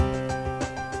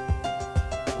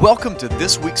Welcome to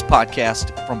this week's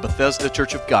podcast from Bethesda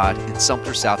Church of God in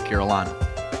Sumter, South Carolina.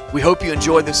 We hope you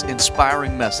enjoy this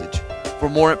inspiring message. For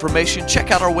more information,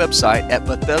 check out our website at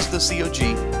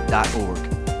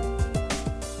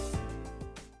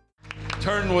BethesdaCog.org.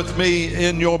 Turn with me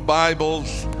in your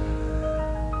Bibles,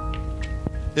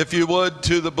 if you would,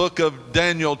 to the book of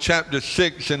Daniel chapter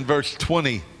 6 and verse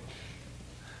 20.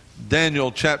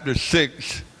 Daniel chapter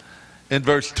 6 and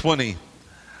verse 20.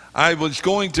 I was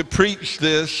going to preach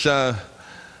this 2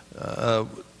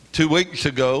 weeks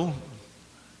ago,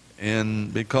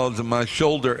 and because of my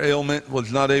shoulder ailment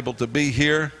was not able to be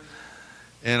here,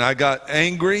 and I got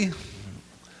angry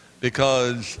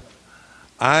because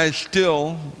I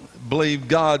still believe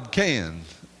God can.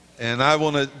 And I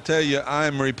want to tell you,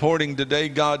 I'm reporting today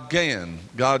God can.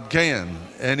 God can,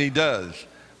 and He does.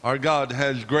 Our God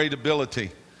has great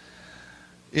ability.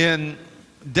 In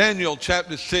Daniel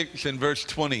chapter 6 and verse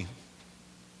 20.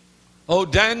 O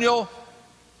Daniel,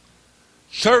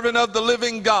 servant of the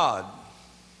living God,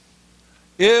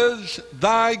 is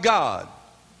thy God,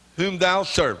 whom thou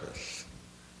servest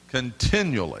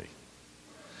continually.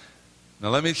 Now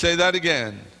let me say that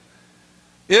again.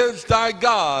 Is thy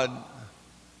God,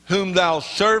 whom thou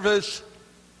servest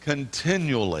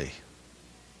continually,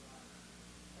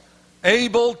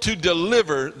 able to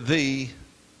deliver thee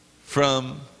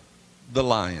from the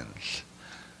lions?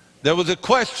 There was a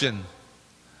question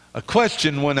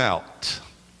went out.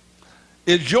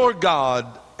 Is your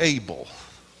God able?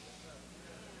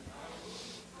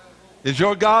 Is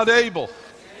your God able?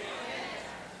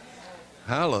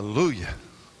 Hallelujah.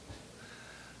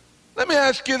 Let me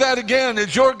ask you that again.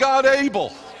 Is your God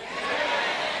able?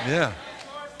 Yeah.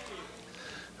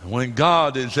 When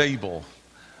God is able,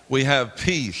 we have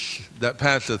peace that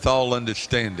passeth all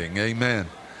understanding. Amen.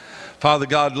 Father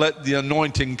God, let the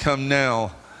anointing come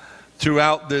now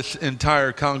throughout this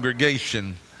entire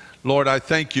congregation. Lord, I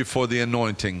thank you for the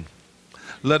anointing.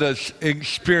 Let us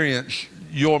experience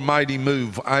your mighty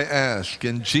move, I ask.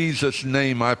 In Jesus'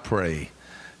 name I pray.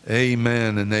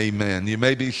 Amen and amen. You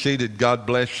may be seated. God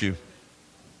bless you.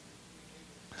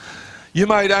 You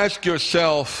might ask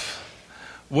yourself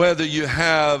whether you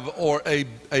have a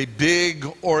big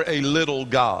or a little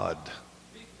God.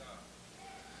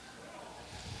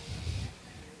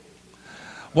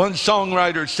 One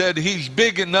songwriter said, he's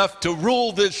big enough to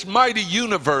rule this mighty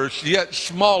universe, yet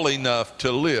small enough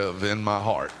to live in my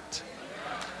heart.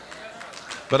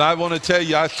 But I want to tell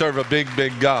you, I serve a big,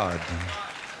 big God.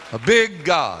 A big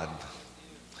God.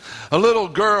 A little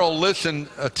girl listened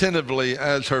attentively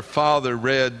as her father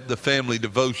read the family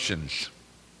devotions.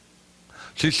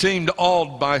 She seemed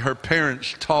awed by her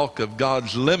parents' talk of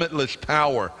God's limitless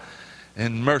power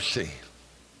and mercy.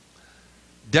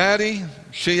 Daddy,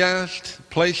 she asked,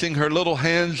 placing her little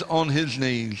hands on his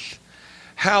knees,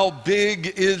 how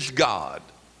big is God?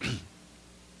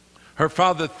 Her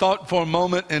father thought for a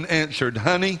moment and answered,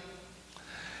 Honey,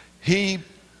 he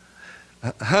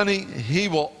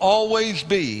will always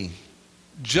be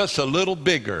just a little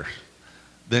bigger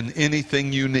than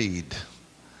anything you need.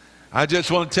 I just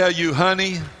want to tell you,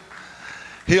 honey,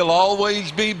 He'll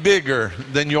always be bigger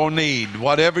than your need.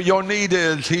 Whatever your need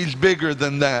is, He's bigger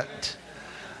than that.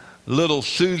 Little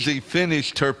Susie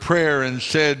finished her prayer and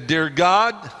said, Dear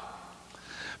God,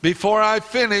 before I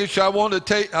finish, I want you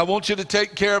to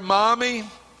take care of Mommy,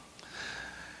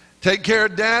 take care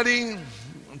of Daddy,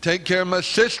 take care of my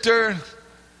sister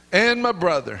and my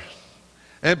brother.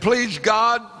 And please,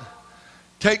 God,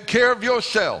 take care of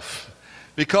yourself,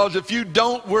 because if you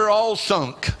don't, we're all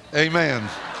sunk. Amen.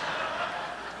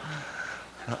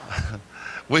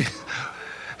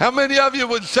 How many of you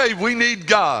would say we need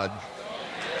God?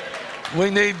 We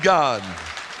need God.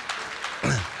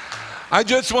 I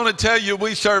just want to tell you,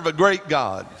 we serve a great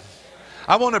God.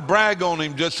 I want to brag on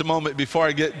Him just a moment before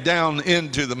I get down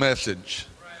into the message.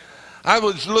 I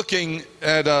was looking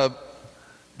at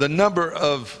the number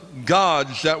of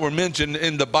gods that were mentioned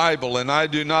in the Bible, and I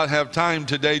do not have time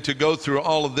today to go through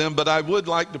all of them, but I would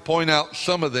like to point out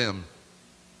some of them.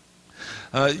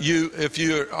 If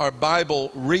you are a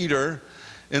Bible reader,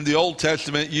 in the Old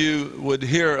Testament, you would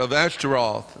hear of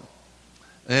Ashtoreth,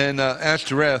 and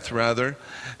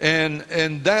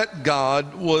and that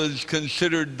god was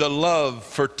considered the love,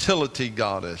 fertility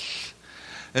goddess.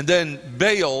 And then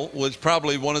Baal was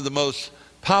probably one of the most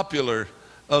popular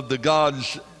of the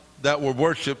gods that were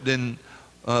worshipped in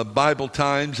Bible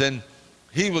times, and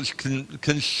he was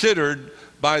considered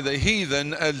by the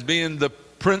heathen as being the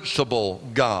principal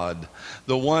god,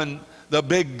 the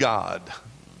big God.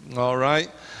 All right,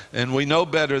 and we know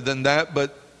better than that,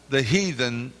 but the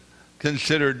heathen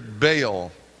considered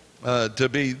Baal to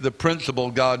be the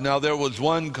principal god. Now there was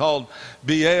one called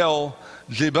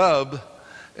Beelzebub,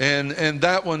 and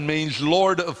that one means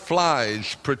Lord of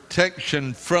Flies,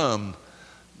 protection from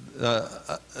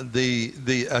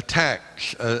the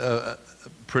attacks,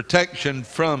 protection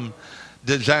from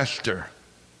disaster.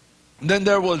 Then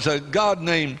there was a god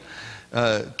named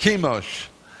Chemosh,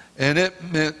 and it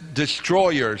meant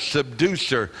destroyer,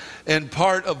 seducer, and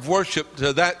part of worship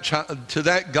to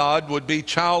that god would be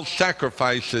child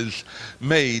sacrifices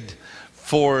made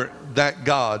for that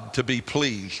god to be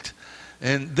pleased.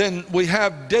 And then we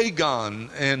have Dagon,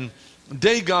 and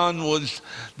Dagon was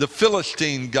the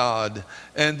Philistine god,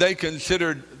 and they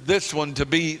considered this one to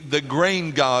be the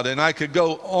grain god. And I could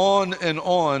go on and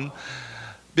on,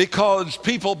 because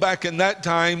people back in that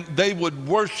time, they would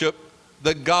worship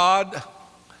the god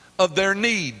of their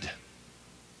need.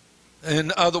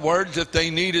 In other words, if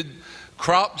they needed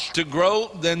crops to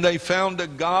grow, then they found a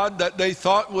god that they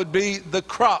thought would be the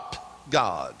crop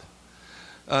god.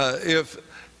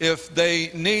 If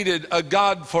they needed a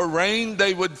god for rain,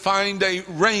 they would find a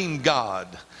rain god.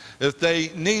 If they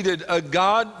needed a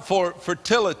god for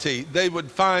fertility, they would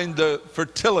find the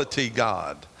fertility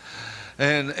god.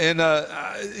 And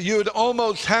you would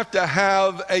almost have to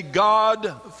have a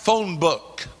god phone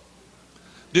book.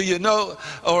 Do you know?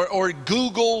 Or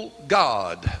Google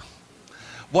God.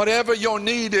 Whatever your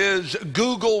need is,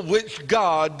 Google which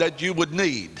God that you would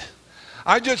need.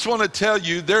 I just want to tell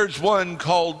you, there's one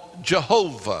called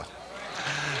Jehovah.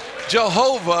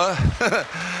 Jehovah,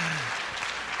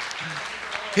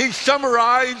 he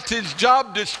summarized his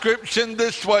job description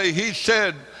this way. He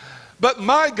said, "But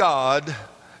my God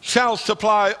shall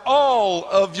supply all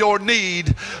of your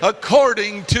need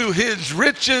according to his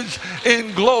riches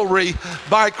in glory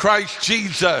by Christ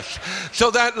Jesus."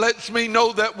 So that lets me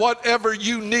know that whatever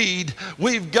you need,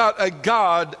 we've got a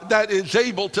God that is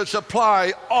able to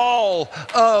supply all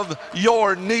of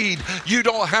your need. You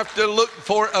don't have to look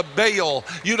for a Baal.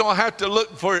 You don't have to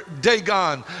look for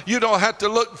Dagon. You don't have to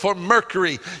look for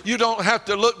Mercury. You don't have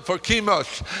to look for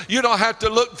Chemosh. You don't have to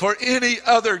look for any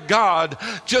other God.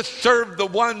 Just serve the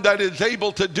one that is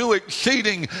able to do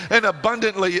exceeding and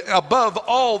abundantly above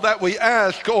all that we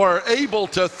ask or are able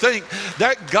to think.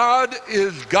 That God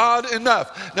is God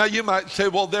enough. Now you might say,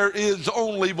 well, there is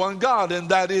only one God, and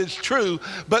that is true,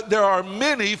 but there are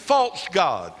many false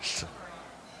gods.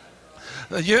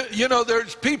 You know,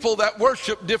 there's people that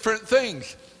worship different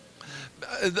things.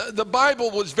 The Bible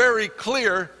was very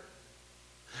clear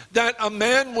that a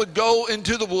man would go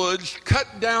into the woods,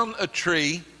 cut down a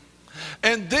tree,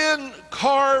 and then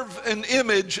carve an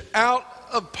image out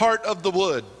of part of the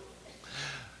wood,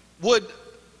 would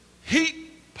heat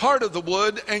part of the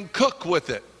wood and cook with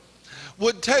it,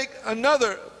 would take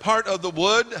another part of the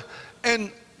wood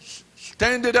and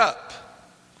stand it up.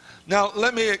 Now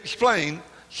let me explain.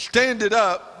 Stand it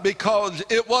up because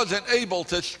it wasn't able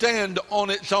to stand on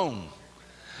its own.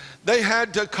 They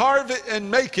had to carve it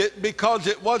and make it because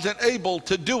it wasn't able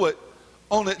to do it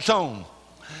on its own.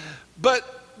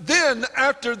 But then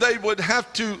after they would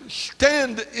have to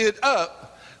stand it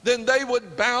up, then they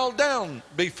would bow down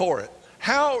before it.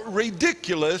 How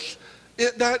ridiculous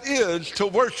that is to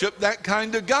worship that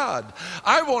kind of God.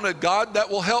 I want a God that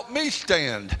will help me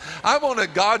stand. I want a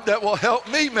God that will help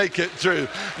me make it through.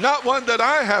 Not one that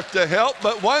I have to help,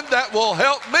 but one that will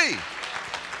help me.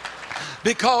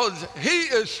 Because he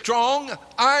is strong,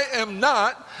 I am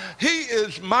not. He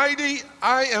is mighty,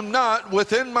 I am not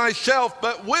within myself,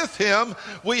 but with him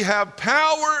we have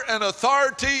power and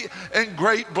authority and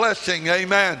great blessing.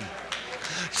 Amen.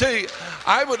 See,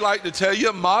 I would like to tell you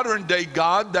a modern day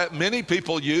God that many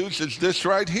people use is this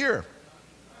right here.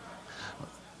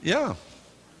 Yeah.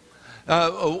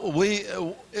 We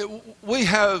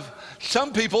have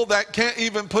some people that can't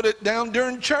even put it down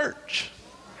during church.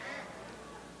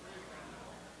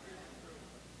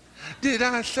 Did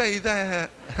I say that?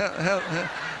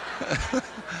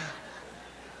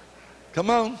 Come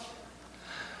on.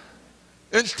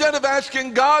 Instead of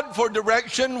asking God for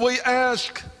direction, we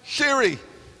ask Siri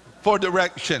for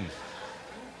direction.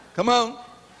 Come on.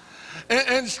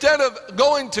 Instead of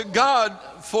going to God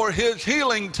for his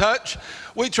healing touch,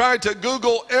 we try to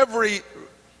Google every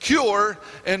cure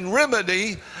and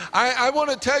remedy. I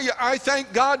want to tell you, I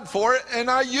thank God for it and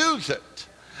I use it.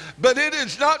 But it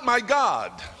is not my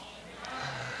God.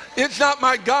 It's not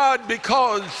my God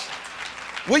because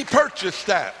we purchased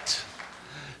that.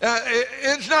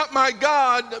 It's not my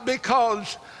God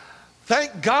because,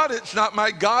 thank God it's not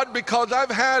my God, because I've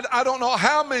had I don't know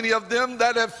how many of them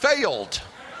that have failed.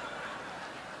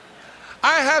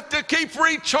 I have to keep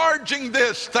recharging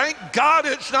this. Thank God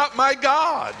it's not my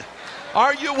God.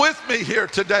 Are you with me here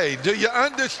today? Do you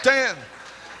understand?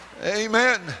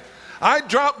 Amen. I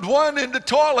dropped one in the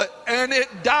toilet and it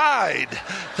died.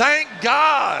 Thank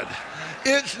God.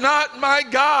 It's not my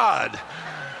God.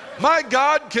 My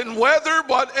God can weather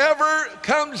whatever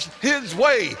comes his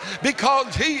way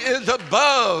because he is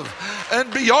above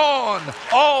and beyond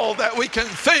all that we can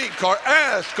think or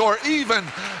ask or even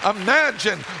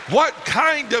imagine. What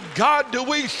kind of God do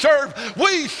we serve?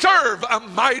 We serve a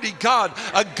mighty God,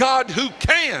 a God who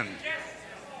can.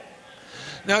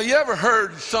 Now, you ever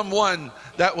heard someone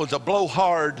that was a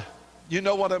blowhard? You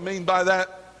know what I mean by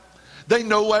that? They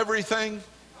know everything.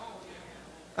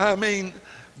 I mean,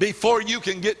 before you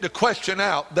can get the question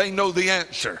out, they know the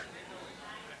answer.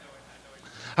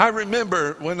 I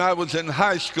remember when I was in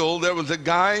high school, there was a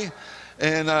guy,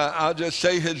 and I'll just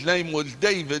say his name was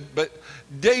David, but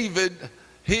David,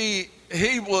 he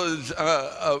was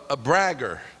a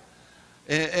bragger,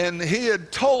 and he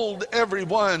had told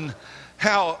everyone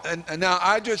how, and now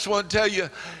I just want to tell you,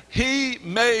 he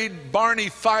made Barney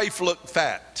Fife look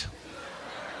fat.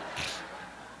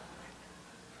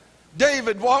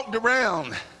 David walked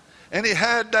around and he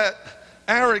had that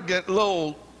arrogant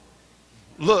little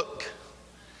look.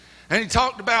 And he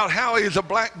talked about how he was a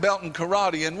black belt in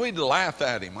karate, and we'd laugh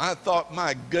at him. I thought,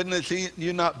 my goodness,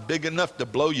 you're not big enough to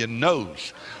blow your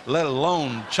nose, let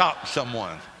alone chop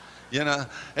someone, you know.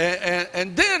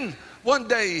 And then one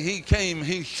day he came,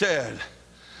 he said,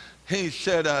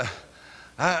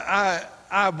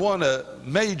 I won a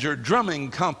major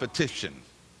drumming competition.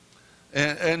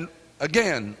 And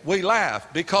again, we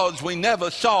laugh because we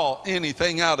never saw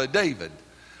anything out of David.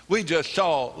 We just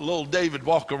saw little David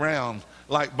walk around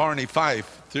like Barney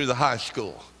Fife through the high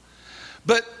school.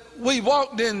 But we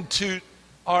walked into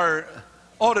our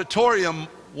auditorium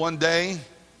one day,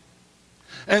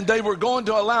 and they were going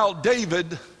to allow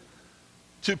David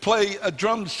to play a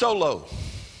drum solo.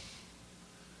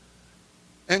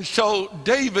 And so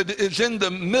David is in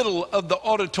the middle of the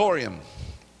auditorium.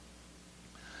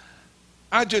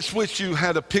 I just wish you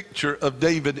had a picture of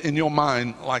David in your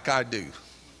mind like I do.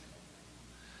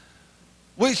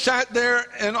 We sat there,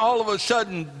 and all of a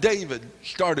sudden, David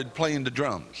started playing the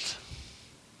drums.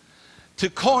 To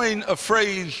coin a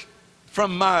phrase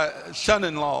from my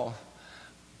son-in-law,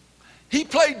 he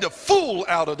played the fool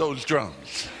out of those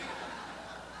drums.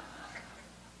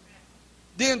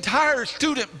 The entire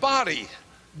student body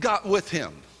got with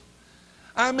him.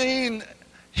 I mean,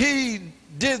 he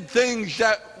did things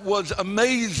that was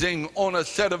amazing on a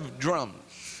set of drums.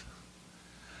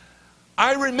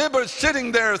 I remember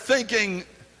sitting there thinking,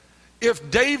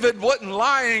 if David wasn't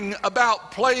lying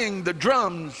about playing the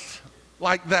drums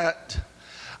like that,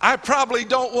 I probably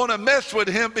don't want to mess with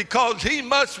him because he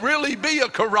must really be a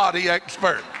karate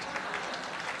expert.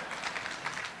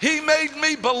 He made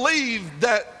me believe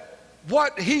that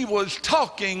what he was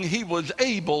talking, he was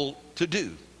able to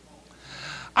do.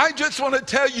 I just want to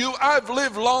tell you, I've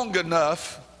lived long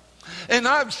enough and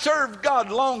I've served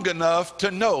God long enough to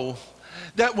know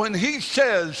that when he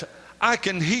says, I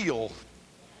can heal,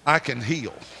 I can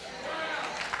heal.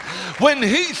 When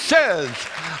he says,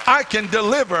 I can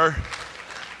deliver,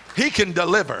 he can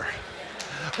deliver.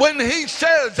 When he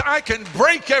says, I can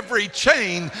break every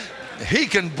chain, he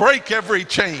can break every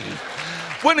chain.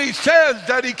 When he says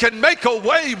that he can make a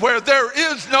way where there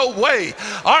is no way,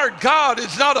 our God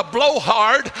is not a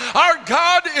blowhard. Our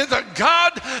God is a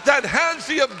God that has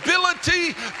the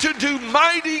ability to do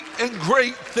mighty and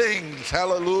great things.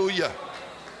 Hallelujah.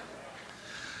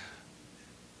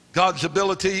 God's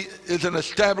ability is an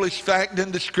established fact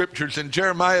in the scriptures. In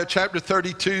Jeremiah chapter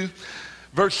 32,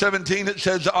 verse 17, it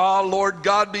says, Ah, Lord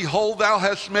God, behold, thou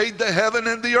hast made the heaven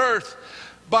and the earth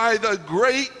by thy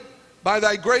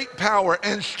great power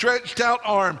and stretched out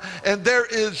arm, and there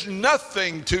is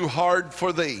nothing too hard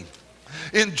for thee.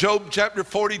 In Job chapter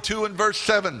 42 and verse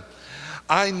 7,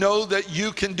 I know that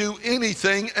you can do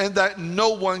anything and that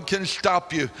no one can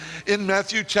stop you. In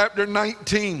Matthew chapter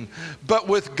 19, but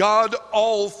with God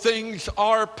all things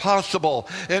are possible.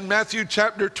 In Matthew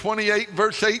chapter 28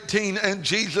 verse 18, and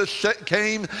Jesus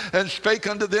came and spake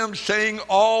unto them, saying,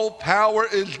 all power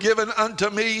is given unto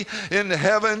me in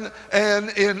heaven and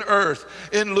in earth.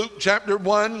 In Luke chapter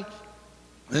 1,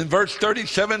 in verse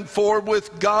 37, for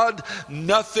with God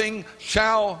nothing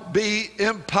shall be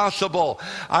impossible.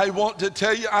 I want to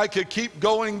tell you, I could keep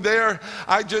going there.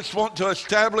 I just want to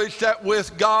establish that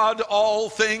with God all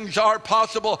things are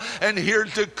possible. And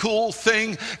here's the cool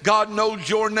thing. God knows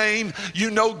your name.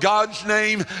 You know God's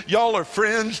name. Y'all are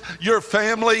friends. You're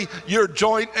family. You're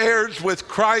joint heirs with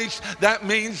Christ. That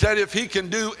means that if he can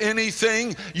do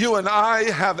anything, you and I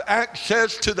have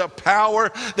access to the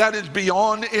power that is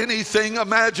beyond anything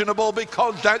imaginable. imaginable,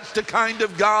 because that's the kind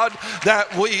of God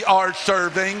that we are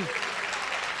serving.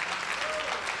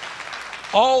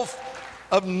 All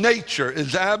of nature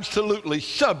is absolutely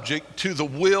subject to the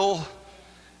will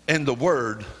and the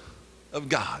word of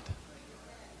God.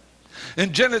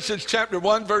 In Genesis chapter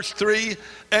 1 verse 3,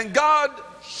 and God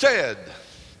said,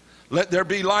 let there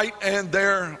be light, and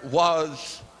there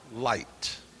was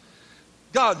light.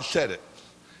 God said it.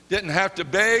 Didn't have to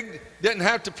beg, didn't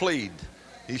have to plead.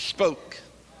 He spoke.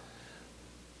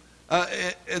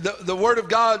 The word of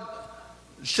God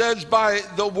says, by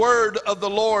the word of the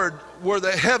Lord were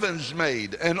the heavens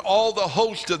made, and all the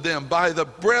host of them by the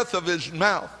breath of his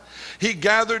mouth. He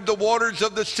gathered the waters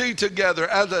of the sea together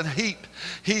as a heap.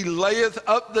 He layeth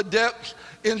up the depths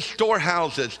in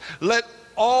storehouses. Let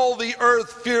all the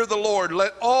earth fear the Lord.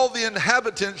 Let all the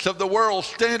inhabitants of the world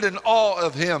stand in awe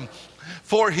of him.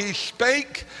 For he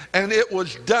spake, and it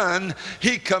was done.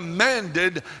 He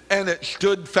commanded, and it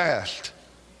stood fast.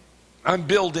 I'm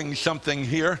building something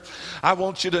here. I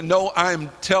want you to know I'm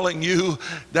telling you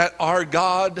that our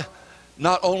God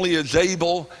not only is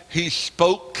able, he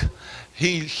spoke,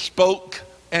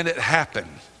 and it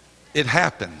happened. It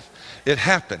happened. It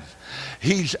happened.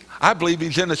 I believe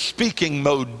he's in a speaking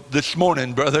mode this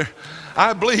morning, brother.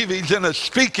 I believe he's in a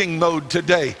speaking mode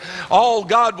today. All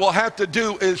God will have to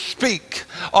do is speak.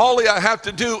 All he have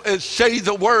to do is say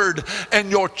the word, and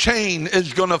your chain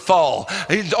is going to fall.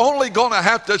 He's only going to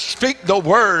have to speak the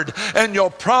word, and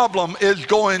your problem is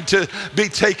going to be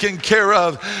taken care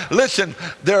of. Listen,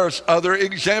 there's other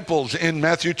examples. In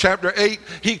Matthew chapter 8,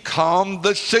 he calmed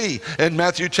the sea. In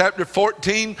Matthew chapter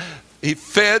 14, he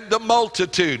fed the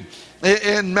multitude.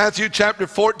 In Matthew chapter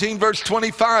 14 verse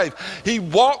 25, he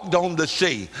walked on the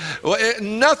sea.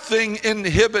 Nothing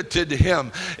inhibited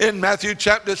him. In Matthew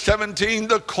chapter 17,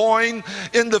 the coin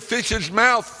in the fish's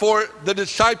mouth for the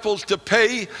disciples to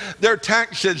pay their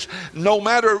taxes. No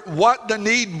matter what the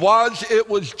need was, it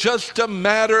was just a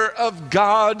matter of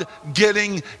God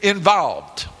getting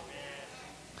involved.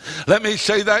 Let me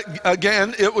say that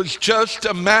again. It was just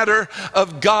a matter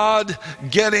of God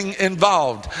getting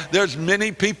involved. There's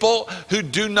many people who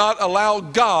do not allow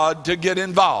God to get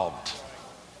involved.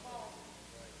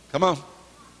 Come on.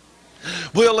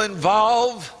 We'll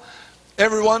involve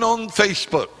everyone on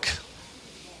Facebook.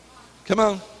 Come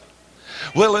on.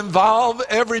 We'll involve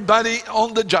everybody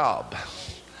on the job.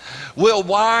 We'll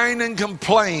whine and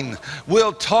complain.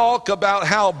 We'll talk about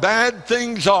how bad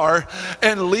things are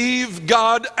and leave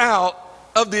God out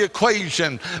of the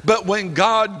equation. But when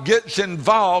God gets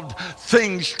involved,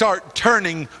 things start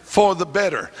turning for the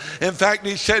better. In fact,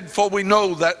 he said, for we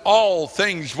know that all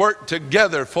things work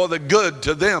together for the good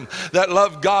to them that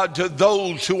love God, to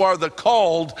those who are the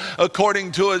called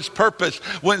according to his purpose.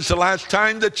 When's the last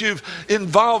time that you've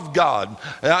involved God?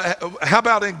 How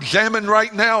about examine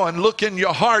right now and look in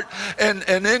your heart and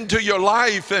into your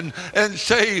life and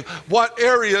say, what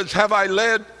areas have I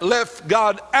left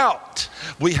God out?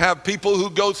 We have people who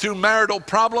go through marital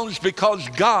problems because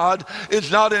God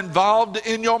is not involved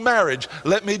in your marriage.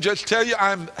 Let me just tell you,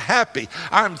 I'm happy.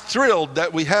 I'm thrilled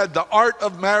that we had the Art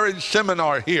of Marriage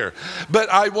seminar here. But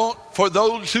I want, for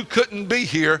those who couldn't be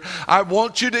here, I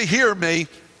want you to hear me.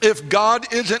 If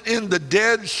God isn't in the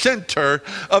dead center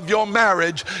of your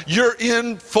marriage, you're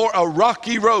in for a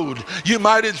rocky road. You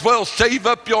might as well save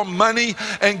up your money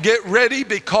and get ready,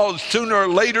 because sooner or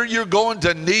later you're going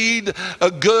to need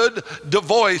a good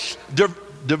divorce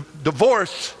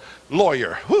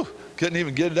lawyer. Whew, couldn't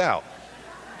even get it out.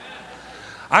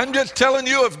 I'm just telling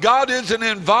you, if God isn't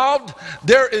involved,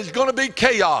 there is going to be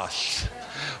chaos.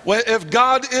 Well, if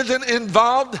God isn't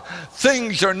involved,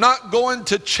 things are not going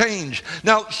to change.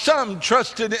 Now, some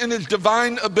trusted in his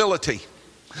divine ability.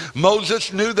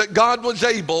 Moses knew that God was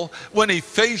able when he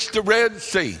faced the Red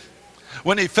Sea.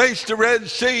 When he faced the Red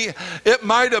Sea, it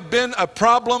might have been a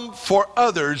problem for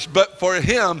others, but for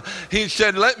him, he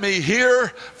said, let me hear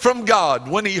from God.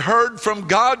 When he heard from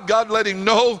God, God let him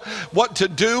know what to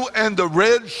do, and the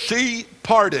Red Sea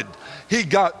parted. He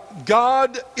got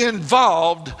God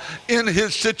involved in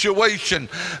his situation.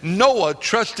 Noah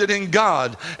trusted in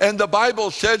God, and the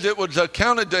Bible says it was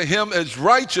accounted to him as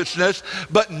righteousness,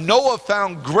 but Noah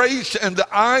found grace in the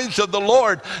eyes of the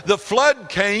Lord. The flood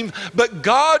came, but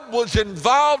God was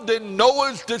involved in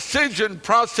Noah's decision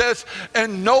process,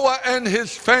 and Noah and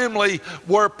his family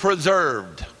were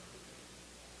preserved.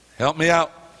 Help me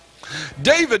out.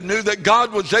 David knew that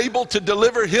God was able to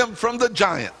deliver him from the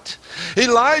giant.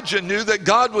 Elijah knew that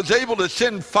God was able to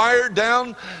send fire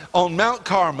down on Mount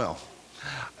Carmel.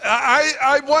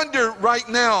 I wonder right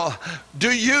now,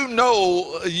 do you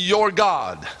know your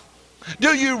God?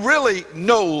 Do you really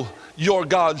know your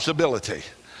God's ability?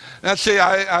 Now see,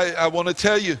 I want to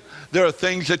tell you, there are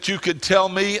things that you could tell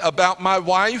me about my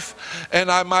wife,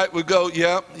 and I would go,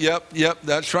 yep,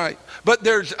 that's right. But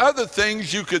there's other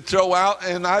things you could throw out,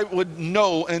 and I would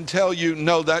know and tell you,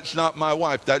 no, that's not my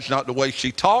wife. That's not the way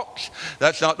she talks.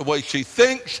 That's not the way she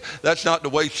thinks. That's not the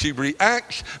way she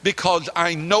reacts, because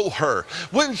I know her.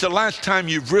 When's the last time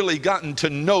you've really gotten to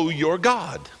know your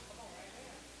God?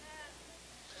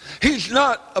 He's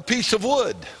not a piece of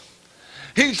wood.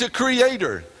 He's a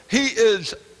creator. He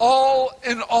is all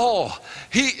in all.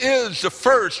 He is the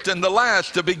first and the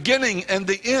last, the beginning and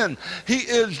the end. He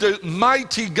is the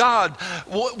mighty God.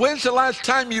 When's the last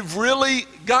time you've really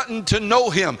gotten to know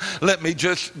him? Let me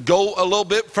just go a little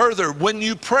bit further. When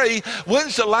you pray,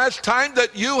 when's the last time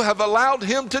that you have allowed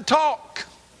him to talk?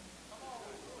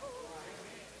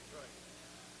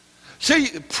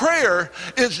 See, prayer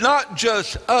is not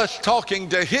just us talking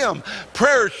to him.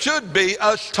 Prayer should be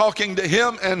us talking to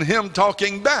him and him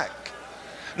talking back.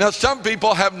 Now, some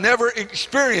people have never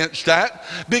experienced that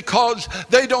because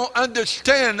they don't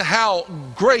understand how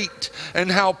great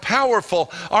and how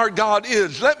powerful our God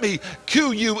is. Let me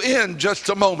cue you in just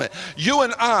a moment. You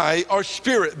and I are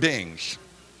spirit beings.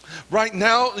 Right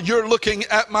now, you're looking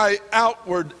at my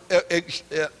outward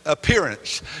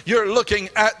appearance. You're looking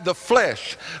at the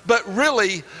flesh. But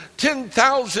really,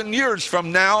 10,000 years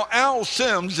from now, Al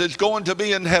Sims is going to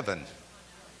be in heaven.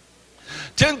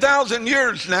 10,000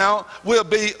 years now, we'll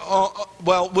be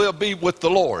with the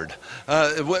Lord.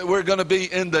 We're going to be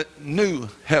in the new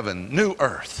heaven, new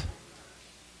earth.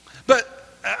 But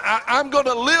I'm going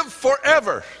to live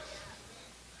forever.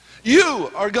 You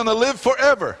are going to live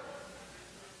forever.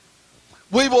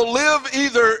 We will live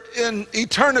either in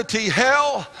eternity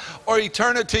hell or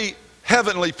eternity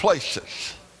heavenly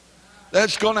places.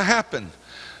 That's going to happen.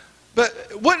 But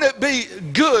wouldn't it be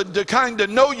good to kind of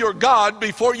know your God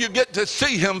before you get to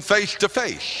see him face to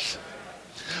face?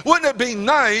 Wouldn't it be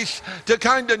nice to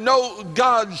kind of know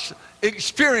God's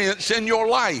experience in your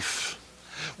life?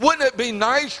 Wouldn't it be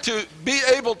nice to be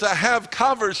able to have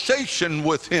conversation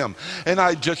with him? And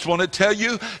I just want to tell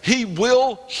you, he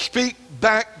will speak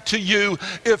back to you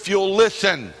if you'll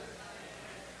listen.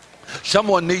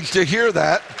 Someone needs to hear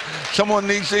that. Someone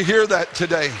needs to hear that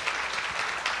today.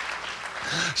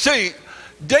 See,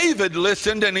 David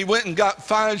listened and he went and got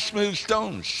 5 smooth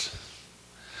stones.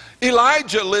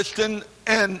 Elijah listened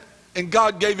and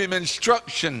God gave him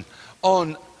instruction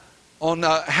on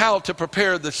how to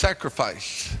prepare the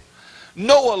sacrifice.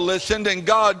 Noah listened and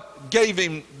God gave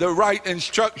him the right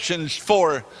instructions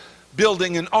for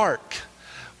building an ark.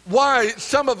 Why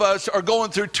some of us are going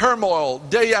through turmoil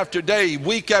day after day,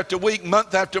 week after week,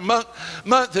 month after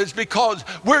month is because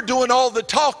we're doing all the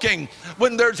talking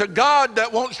when there's a God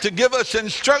that wants to give us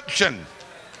instruction.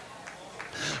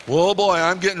 Well, boy,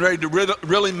 I'm getting ready to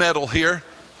really meddle here.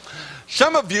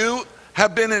 Some of you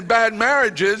have been in bad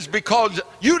marriages because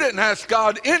you didn't ask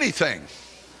God anything.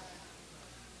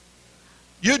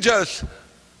 You just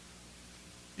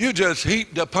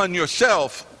heaped upon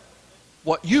yourself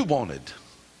what you wanted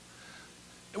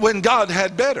when God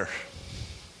had better.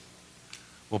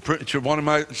 Well, preacher, what am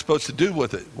I supposed to do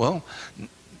with it? Well,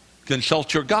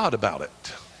 consult your God about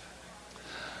it.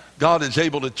 God is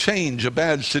able to change a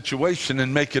bad situation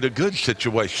and make it a good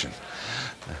situation.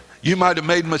 You might have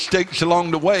made mistakes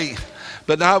along the way,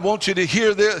 but I want you to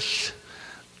hear this.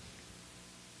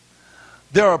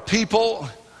 There are people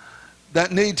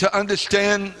that need to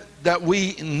understand that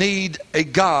we need a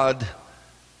God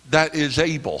that is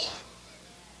able.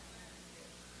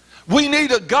 We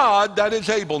need a God that is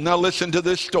able. Now listen to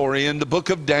this story in the book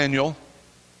of Daniel.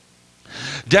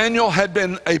 Daniel had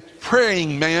been a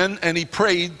praying man, and he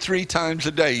prayed 3 times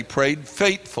a day. He prayed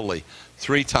faithfully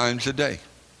 3 times a day.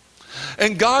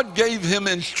 And God gave him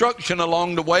instruction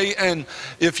along the way, and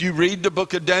if you read the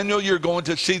book of Daniel, you're going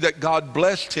to see that God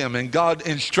blessed him, and God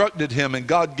instructed him, and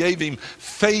God gave him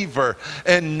favor.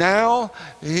 And now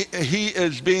he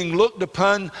is being looked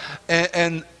upon,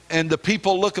 and the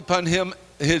people look upon him,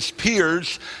 his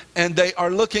peers, and they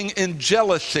are looking in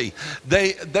jealousy.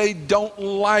 They don't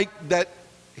like that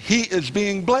he is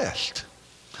being blessed.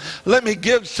 Let me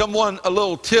give someone a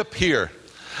little tip here.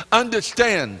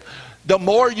 Understand, the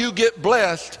more you get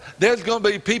blessed, there's going to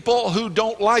be people who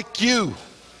don't like you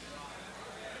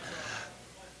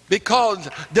because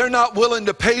they're not willing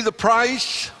to pay the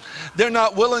price. They're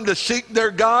not willing to seek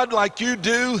their God like you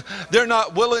do. They're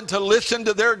not willing to listen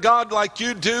to their God like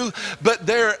you do. But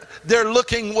they're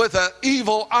looking with an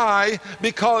evil eye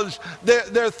because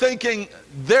they're thinking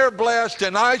they're blessed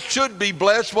and I should be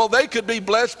blessed. Well, they could be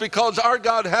blessed because our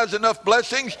God has enough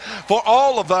blessings for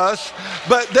all of us,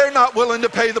 but they're not willing to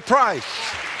pay the price.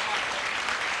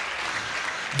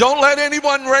 Don't let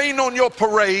anyone rain on your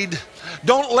parade.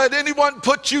 Don't let anyone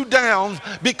put you down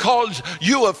because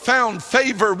you have found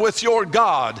favor with your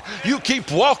God. You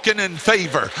keep walking in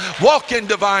favor. Walk in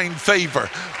divine favor.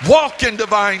 Walk in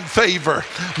divine favor.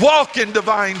 Walk in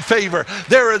divine favor.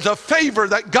 There is a favor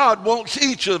that God wants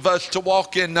each of us to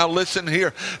walk in. Now listen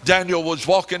here. Daniel was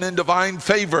walking in divine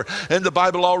favor, and the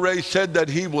Bible already said that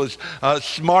he was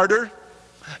smarter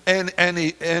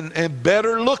and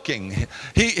better looking.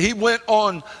 He went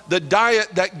on the diet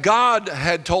that God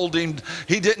had told him.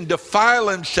 He didn't defile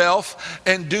himself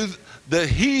and do the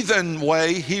heathen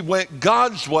way. He went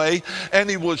God's way, and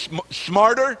he was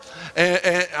smarter,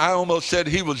 and I almost said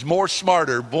he was more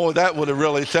smarter. Boy, that would have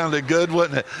really sounded good,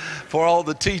 wouldn't it, for all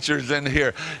the teachers in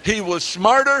here. He was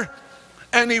smarter,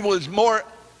 and he was more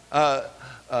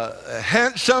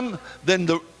handsome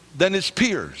than his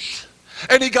peers.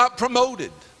 And he got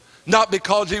promoted, not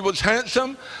because he was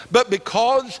handsome, but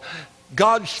because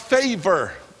God's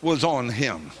favor was on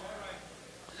him.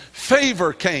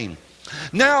 Favor came.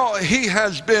 Now he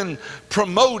has been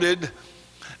promoted,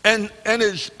 and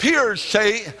his peers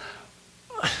say,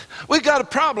 we got a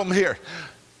problem here.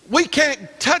 We can't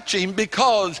touch him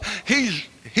because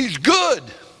he's good.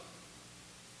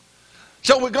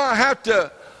 So we're going to have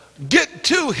to get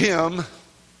to him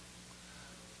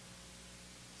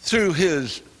through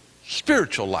his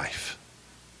spiritual life.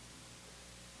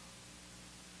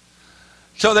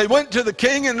 So they went to the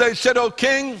king and they said, "Oh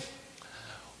king,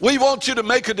 we want you to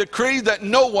make a decree that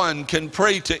no one can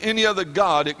pray to any other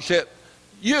god except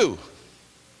you."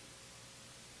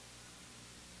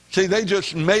 See, they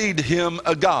just made him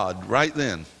a god right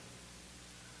then.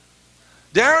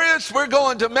 "Darius, we're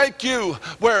going to make you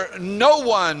where no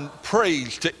one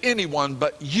prays to anyone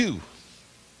but you.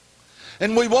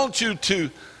 And we want you to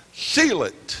seal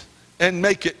it and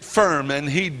make it firm." And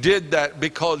he did that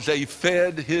because they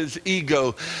fed his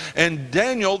ego. And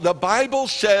Daniel, the Bible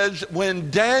says, when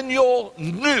Daniel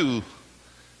knew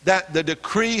that the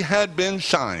decree had been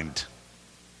signed,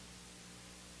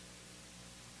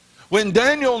 when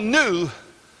Daniel knew,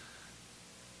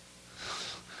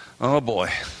 oh boy,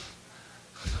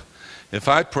 if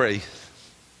I pray,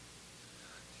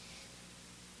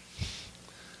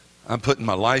 I'm putting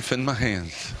my life in my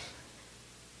hands.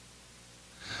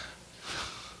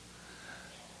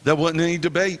 There wasn't any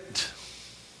debate.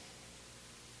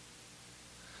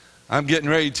 I'm getting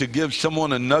ready to give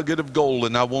someone a nugget of gold,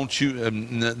 and I want you,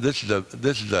 this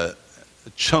is a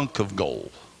chunk of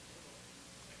gold.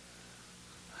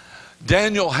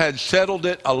 Daniel had settled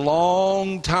it a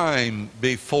long time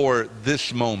before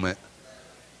this moment.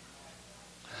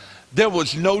 There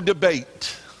was no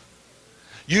debate.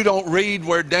 You don't read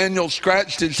where Daniel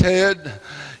scratched his head.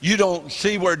 You don't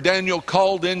see where Daniel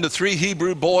called in the 3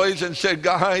 Hebrew boys and said,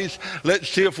 "Guys, let's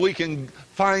see if we can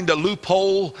find a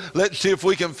loophole. Let's see if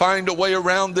we can find a way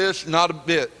around this." Not a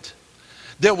bit.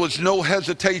 There was no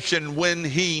hesitation. When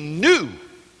he knew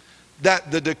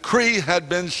that the decree had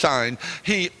been signed,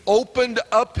 he opened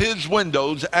up his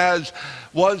windows as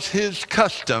was his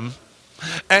custom,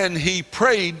 and he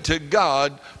prayed to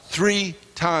God 3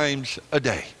 times a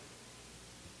day.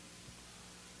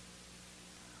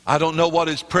 I don't know what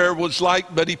his prayer was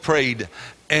like, but he prayed.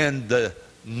 And the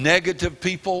negative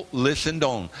people listened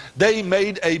on. They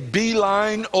made a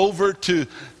beeline over to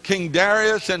King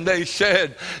Darius and they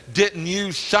said, "Didn't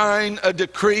you sign a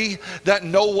decree that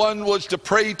no one was to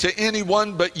pray to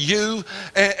anyone but you?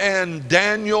 And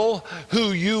Daniel,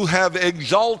 who you have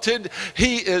exalted,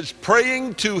 he is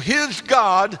praying to his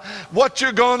God. What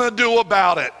you gonna do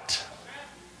about it?"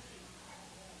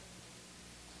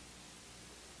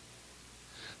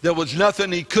 There was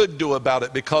nothing he could do about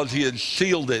it because he had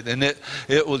sealed it, and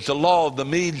it was the law of the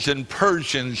Medes and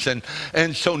Persians,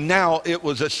 and so now it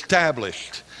was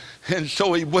established. And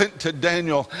so he went to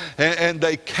Daniel, and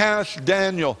they cast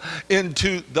Daniel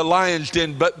into the lion's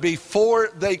den. But before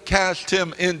they cast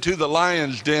him into the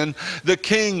lion's den, the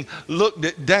king looked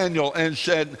at Daniel and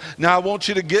said, "Now I want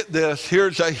you to get this.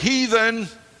 Here's a heathen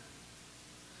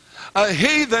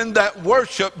that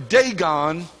worshiped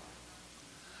Dagon.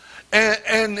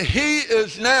 And he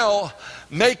is now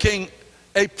making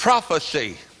a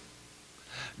prophecy.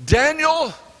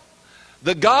 Daniel,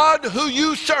 the God who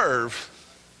you serve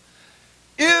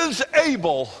is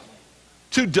able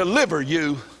to deliver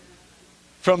you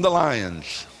from the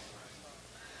lions."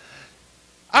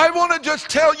 I want to just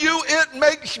tell you, it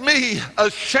makes me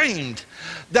ashamed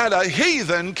that a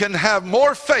heathen can have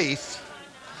more faith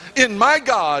in my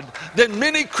God than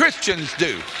many Christians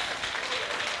do.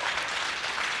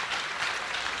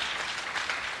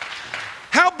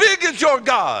 How big is your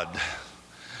God?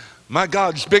 My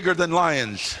God's bigger than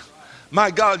lions. My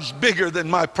God's bigger than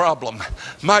my problem.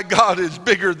 My God is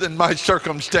bigger than my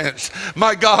circumstance.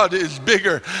 My God is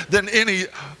bigger than any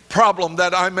problem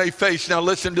that I may face. Now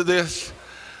listen to this.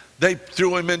 They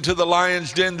threw him into the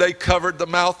lion's den. They covered the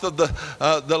mouth of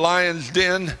the lion's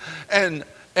den.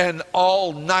 And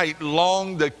all night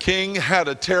long, the king had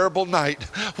a terrible night.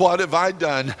 What have I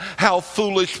done? How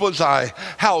foolish was I?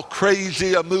 How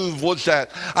crazy a move was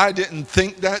that? I didn't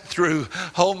think that through.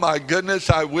 Oh my goodness,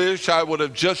 I wish I would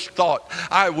have just thought.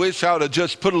 I wish I would have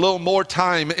just put a little more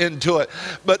time into it.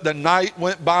 But the night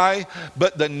went by,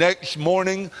 but the next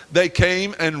morning they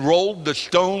came and rolled the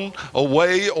stone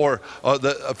away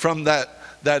from that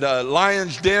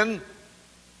lion's den.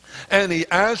 And he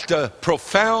asked a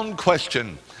profound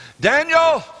question.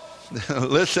 Daniel,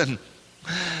 listen,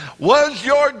 was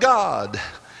your God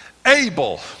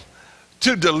able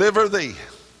to deliver thee?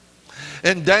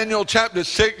 In Daniel chapter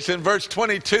 6 and verse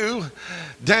 22,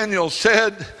 Daniel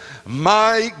said,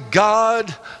 my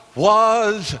God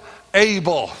was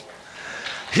able.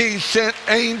 He sent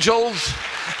angels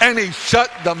and he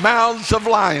shut the mouths of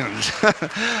lions.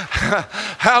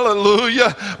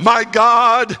 Hallelujah. My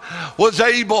God was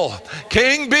able.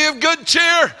 King, be of good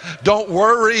cheer. Don't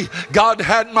worry. God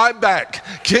had my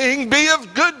back. King, be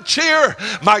of good cheer.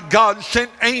 My God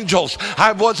sent angels.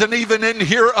 I wasn't even in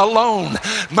here alone.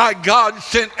 My God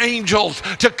sent angels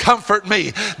to comfort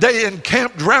me. They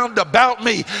encamped round about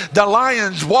me. The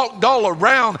lions walked all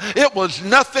around. It was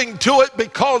nothing to it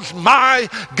because my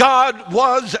God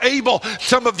was able.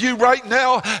 Some of you right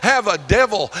now have a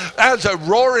devil as a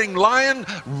roaring lion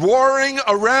roaring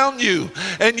around you,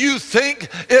 and you think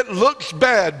it looks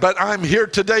bad, but I'm here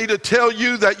today to tell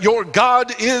you that your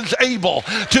God is able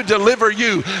to deliver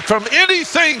you from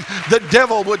anything the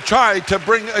devil would try to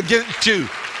bring against you.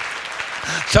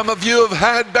 Some of you have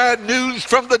had bad news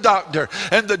from the doctor,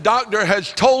 and the doctor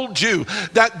has told you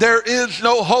that there is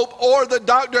no hope, or the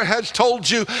doctor has told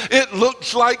you it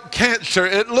looks like cancer,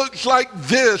 it looks like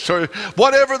this, or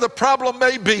whatever the problem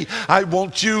may be. I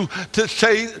want you to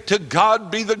say, to God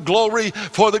be the glory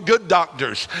for the good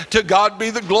doctors. To God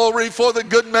be the glory for the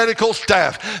good medical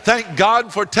staff. Thank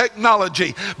God for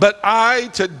technology. But I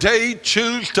today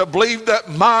choose to believe that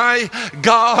my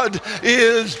God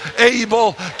is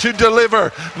able to deliver.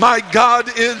 My God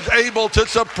is able to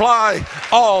supply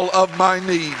all of my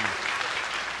need.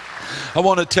 I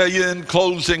want to tell you in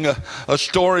closing a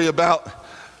story about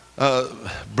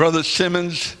Brother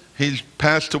Simmons. He's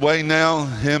passed away now,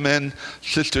 him and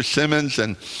Sister Simmons.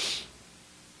 And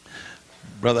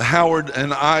Brother Howard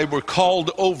and I were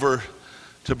called over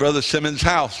to Brother Simmons'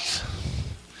 house.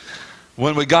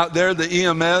 When we got there, the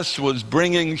EMS was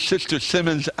bringing Sister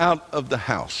Simmons out of the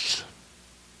house.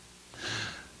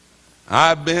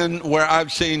 I've been where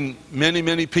I've seen many,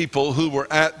 many people who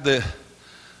were at the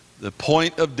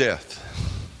point of death.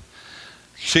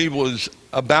 She was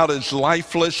about as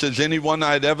lifeless as anyone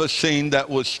I'd ever seen that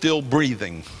was still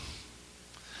breathing.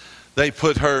 They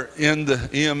put her in the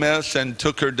EMS and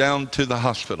took her down to the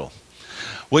hospital.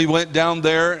 We went down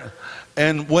there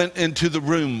and went into the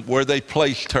room where they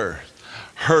placed her.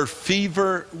 Her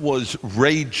fever was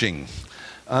raging,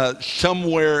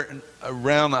 somewhere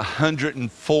around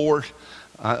 104,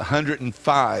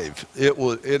 105.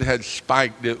 It had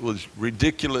spiked. It was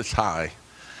ridiculous high,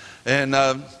 and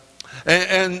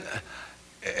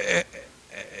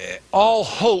all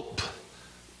hope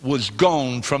was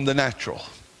gone from the natural.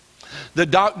 The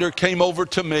doctor came over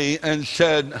to me and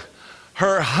said,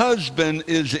 her husband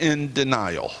is in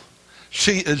denial.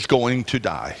 She is going to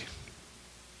die.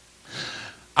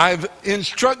 I've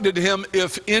instructed him,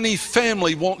 if any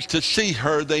family wants to see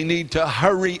her, they need to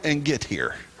hurry and get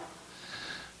here.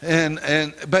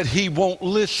 But he won't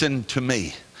listen to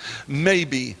me.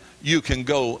 Maybe you can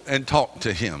go and talk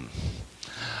to him.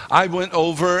 I went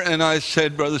over and I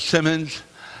said, Brother Simmons,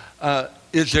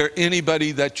 is there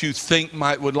anybody that you think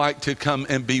would like to come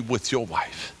and be with your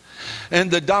wife?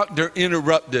 And the doctor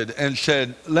interrupted and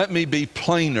said, let me be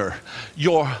plainer.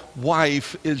 Your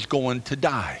wife is going to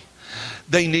die.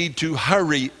 They need to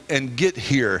hurry and get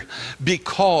here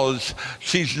because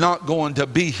she's not going to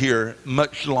be here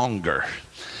much longer.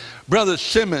 Brother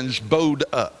Simmons bowed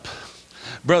up.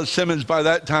 Brother Simmons by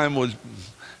that time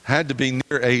had to be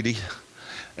near 80,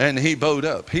 and he bowed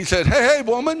up. He said, hey,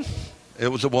 woman. It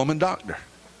was a woman doctor.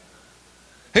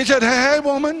 He said, hey,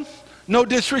 woman, no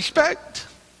disrespect,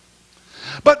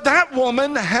 but that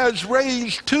woman has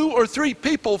raised 2 or 3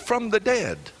 people from the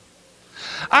dead.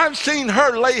 I've seen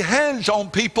her lay hands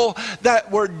on people that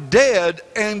were dead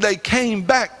and they came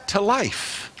back to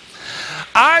life.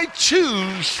 I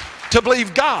choose to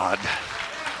believe God.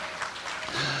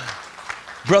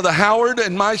 Brother Howard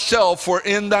and myself were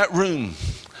in that room.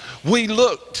 We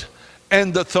looked,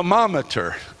 and the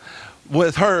thermometer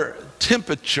with her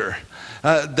temperature,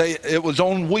 it was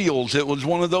on wheels. It was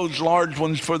one of those large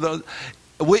ones for the.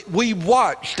 We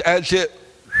watched as it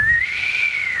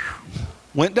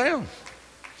went down,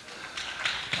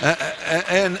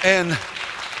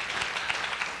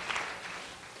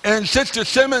 and Sister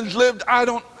Simmons lived. I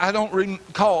don't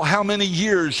recall how many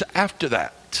years after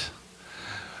that.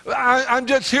 I'm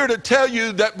just here to tell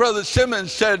you that Brother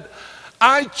Simmons said,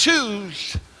 I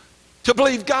choose to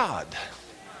believe God.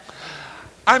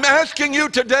 I'm asking you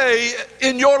today,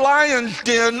 in your lion's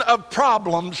den of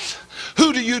problems,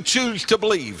 who do you choose to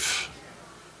believe?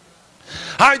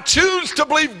 I choose to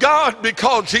believe God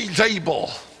because He's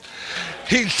able.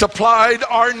 He's supplied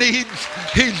our needs.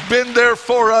 He's been there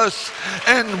for us,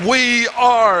 and we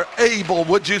are able.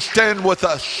 Would you stand with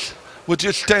us? Would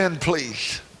you stand,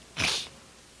 please?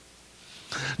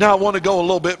 Now, I want to go a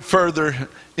little bit further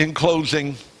in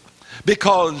closing,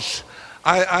 because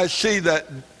I see that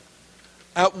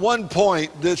at one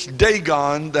point, this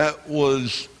Dagon, that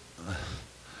was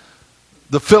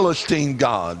the Philistine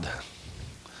god.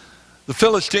 The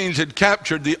Philistines had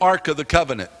captured the Ark of the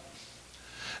Covenant,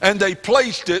 and they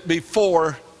placed it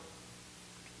before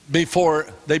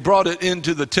they brought it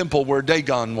into the temple where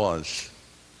Dagon was.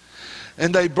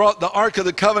 And they brought the Ark of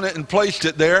the Covenant and placed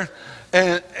it there.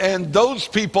 And those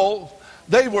people,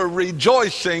 they were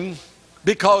rejoicing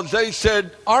because they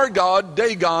said, our God,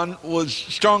 Dagon, was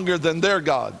stronger than their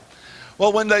God.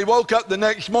 Well, when they woke up the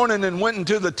next morning and went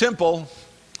into the temple,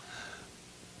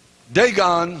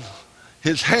 Dagon,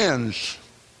 his hands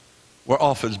were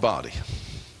off his body.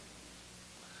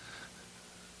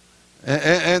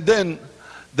 And then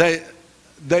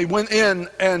they went in,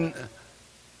 and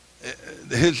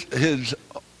his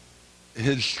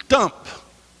stump,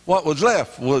 what was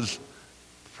left, was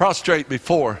prostrate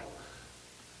before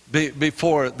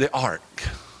the ark.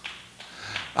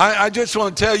 I just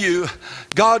want to tell you,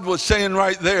 God was saying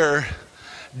right there,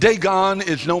 Dagon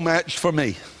is no match for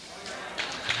me.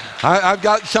 I've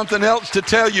got something else to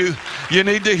tell you. You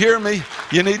need to hear me.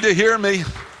 You need to hear me.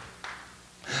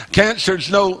 Cancer's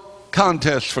no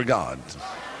contest for God.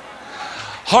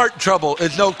 Heart trouble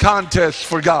is no contest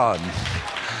for God.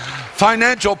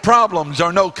 Financial problems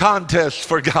are no contest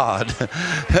for God.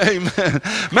 Amen.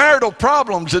 Marital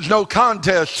problems is no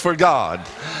contest for God.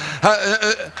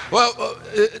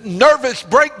 Nervous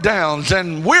breakdowns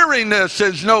and weariness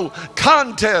is no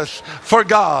contest for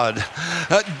God.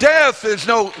 Death is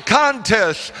no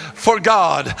contest for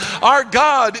God. Our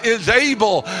God is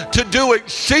able to do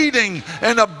exceeding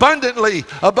and abundantly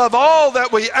above all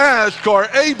that we ask or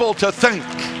able to think.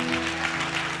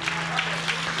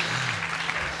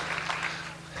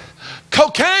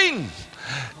 Cocaine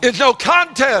is no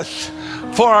contest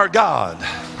for our God.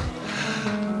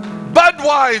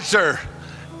 Budweiser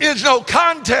is no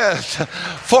contest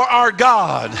for our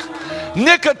God.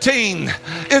 Nicotine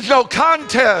is no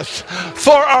contest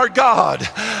for our God.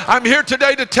 I'm here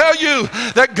today to tell you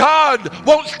that God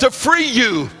wants to free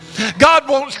you. God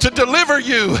wants to deliver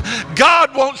you.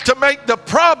 God wants to make the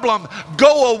problem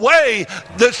go away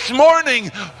this morning.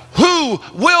 Who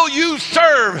will you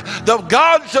serve? The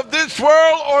gods of this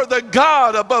world or the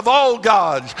God above all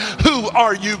gods? Who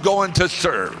are you going to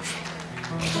serve?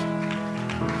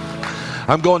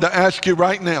 I'm going to ask you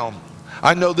right now.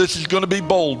 I know this is going to be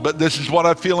bold, but this is what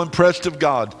I feel impressed of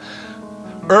God.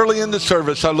 Early in the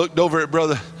service, I looked over at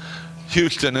Brother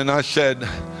Houston and I said,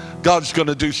 God's going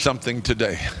to do something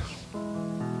today.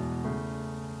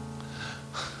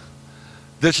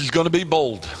 This is going to be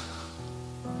bold.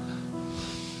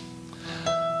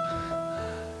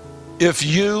 If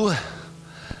you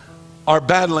are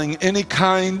battling any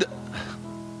kind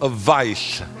of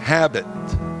vice, habit,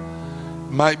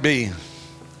 might be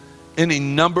any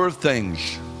number of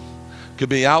things. It could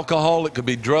be alcohol, it could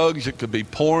be drugs, it could be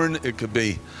porn, it could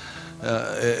be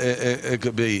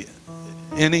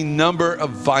any number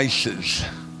of vices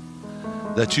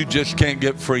that you just can't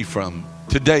get free from.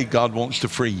 Today, God wants to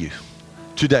free you.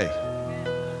 Today.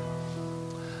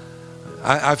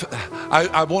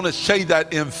 I want to say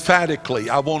that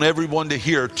emphatically. I want everyone to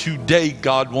hear, today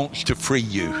God wants to free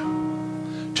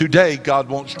you. Today God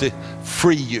wants to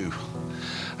free you.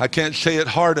 I can't say it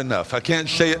hard enough. I can't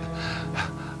say it.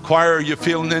 Choir, are you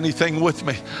feeling anything with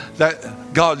me?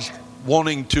 That God's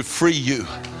wanting to free you.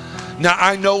 Now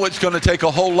I know it's going to take a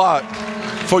whole lot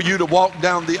for you to walk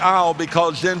down the aisle,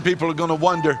 because then people are going to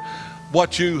wonder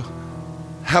what you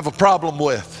have a problem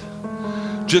with.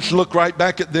 Just look right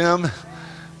back at them.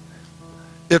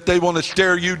 If they want to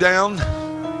stare you down,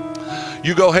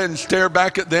 you go ahead and stare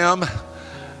back at them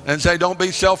and say, don't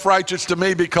be self-righteous to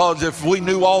me, because if we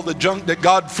knew all the junk that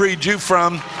God freed you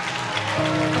from,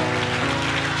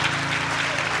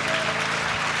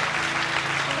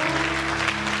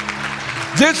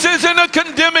 this isn't a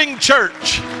condemning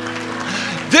church.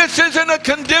 This isn't a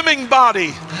condemning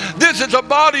body. This is a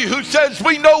body who says,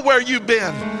 we know where you've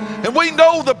been, and we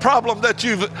know the problem that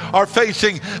you are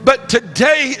facing, but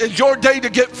today is your day to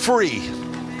get free.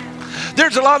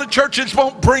 There's a lot of churches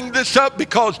won't bring this up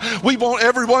because we want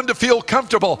everyone to feel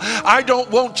comfortable. I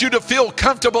don't want you to feel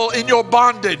comfortable in your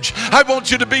bondage. I want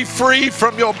you to be free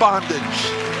from your bondage.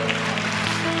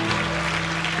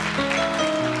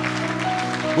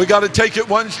 We got to take it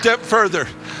one step further.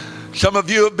 Some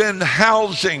of you have been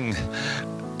housing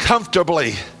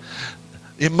comfortably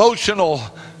emotional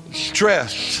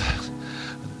stress.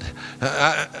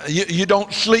 You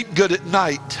don't sleep good at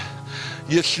night.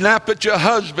 You snap at your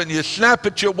husband, you snap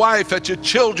at your wife, at your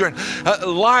children.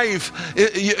 Life,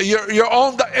 you're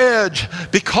on the edge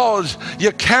because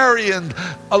you're carrying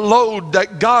a load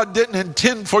that God didn't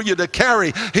intend for you to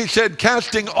carry. He said,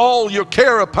 casting all your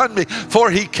care upon me, for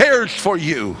he cares for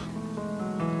you.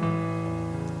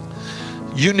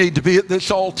 You need to be at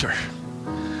this altar.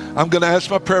 I'm going to ask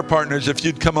my prayer partners if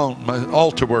you'd come on, my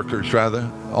altar workers rather,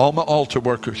 all my altar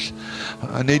workers.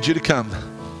 I need you to come.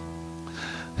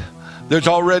 There's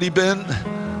already been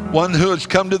one who has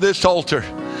come to this altar,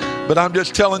 but I'm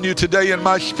just telling you today in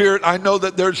my spirit, I know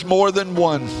that there's more than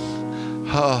one.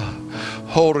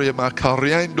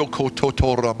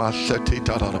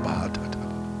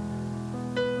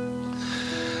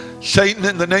 Satan,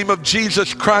 in the name of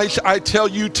Jesus Christ, I tell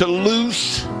you to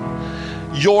loose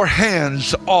your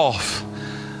hands off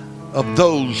of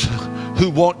those who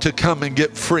want to come and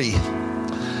get free.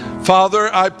 Father,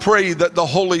 I pray that the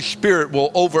Holy Spirit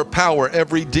will overpower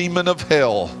every demon of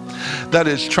hell that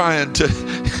is trying to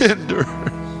hinder.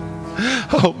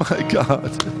 Oh my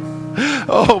God.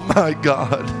 Oh my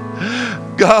God.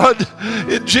 God,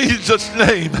 in Jesus'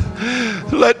 name,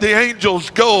 let the angels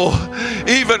go,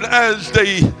 even as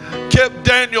they kept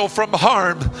Daniel from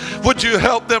harm. Would you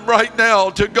help them right now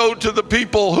to go to the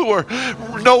people who are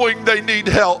knowing they need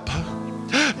help,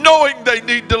 knowing they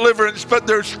need deliverance, but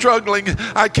they're struggling.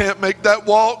 I can't make that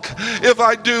walk. If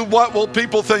I do, what will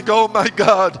people think? Oh my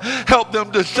God, help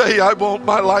them to say, I want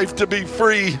my life to be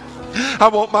free. I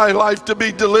want my life to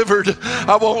be delivered.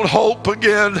 I want hope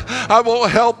again. I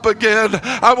want help again.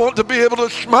 I want to be able to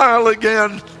smile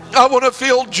again. I want to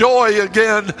feel joy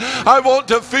again. I want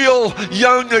to feel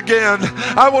young again.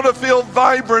 I want to feel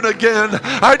vibrant again.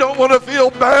 I don't want to feel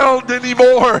bound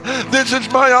anymore. This is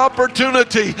my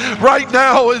opportunity. Right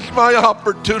now is my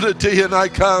opportunity, and I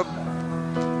come.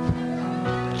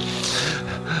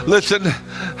 Listen,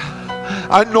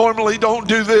 I normally don't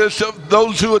do this of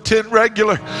those who attend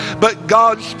regular, but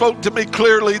God spoke to me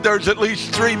clearly. There's at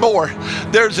least three more.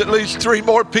 There's at least three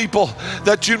more people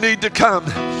that you need to come.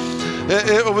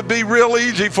 It would be real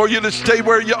easy for you to stay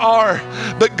where you are,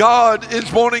 but God is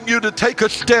wanting you to take a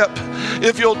step.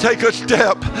 If you'll take a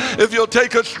step, if you'll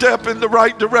take a step in the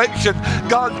right direction,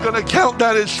 God's going to count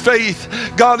that as faith.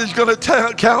 God is going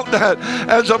to count that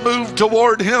as a move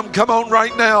toward Him. Come on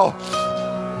right now.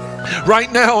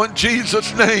 Right now in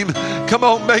Jesus' name. Come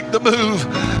on, make the move.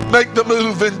 Make the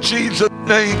move in Jesus'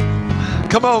 name.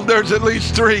 Come on, there's at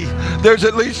least three. There's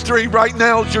at least three. Right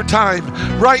now's your time.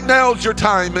 Right now's your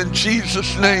time in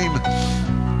Jesus' name.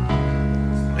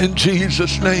 In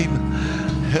Jesus' name.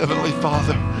 Heavenly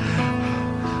Father,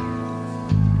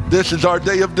 this is our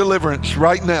day of deliverance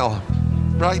right now.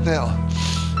 Right now.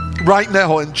 Right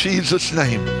now in Jesus'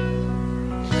 name.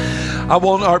 I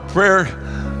want our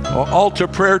altar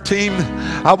prayer team,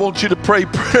 I want you to pray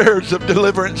prayers of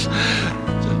deliverance.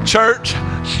 Church,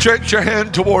 stretch your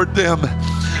hand toward them.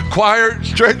 Choir,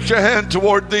 stretch your hand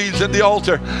toward these in the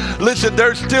altar. Listen,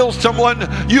 there's still someone,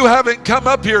 you haven't come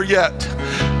up here yet.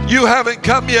 You haven't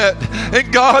come yet.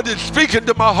 And God is speaking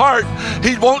to my heart.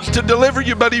 He wants to deliver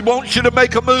you, but He wants you to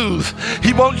make a move.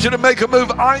 He wants you to make a move.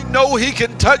 I know He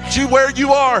can touch you where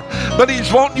you are, but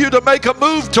He's wanting you to make a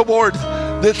move toward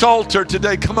this altar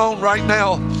today. Come on right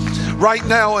now. Right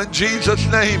now in Jesus'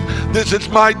 name. This is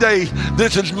my day.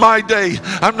 This is my day.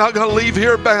 I'm not going to leave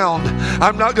here bound.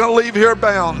 I'm not going to leave here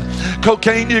bound.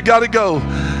 Cocaine, you got to go.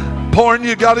 Porn,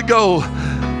 you got to go.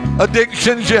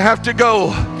 Addictions, you have to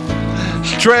go.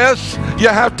 Stress, you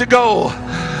have to go.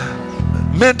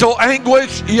 Mental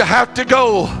anguish, you have to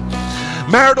go.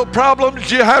 Marital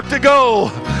problems, you have to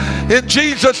go. In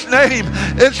Jesus' name,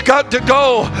 it's got to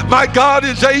go. My God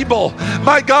is able.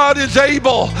 My God is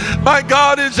able. My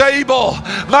God is able.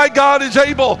 My God is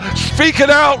able. Speak it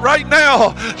out right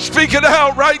now. Speak it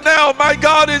out right now. My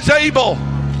God is able.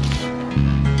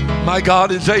 My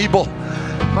God is able.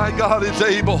 My God is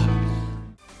able.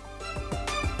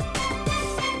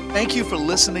 Thank you for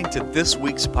listening to this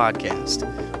week's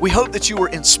podcast. We hope that you were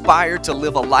inspired to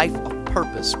live a life of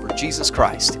purpose for Jesus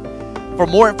Christ. For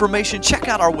more information, check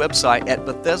out our website at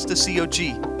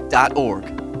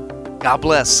BethesdaCog.org. God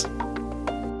bless.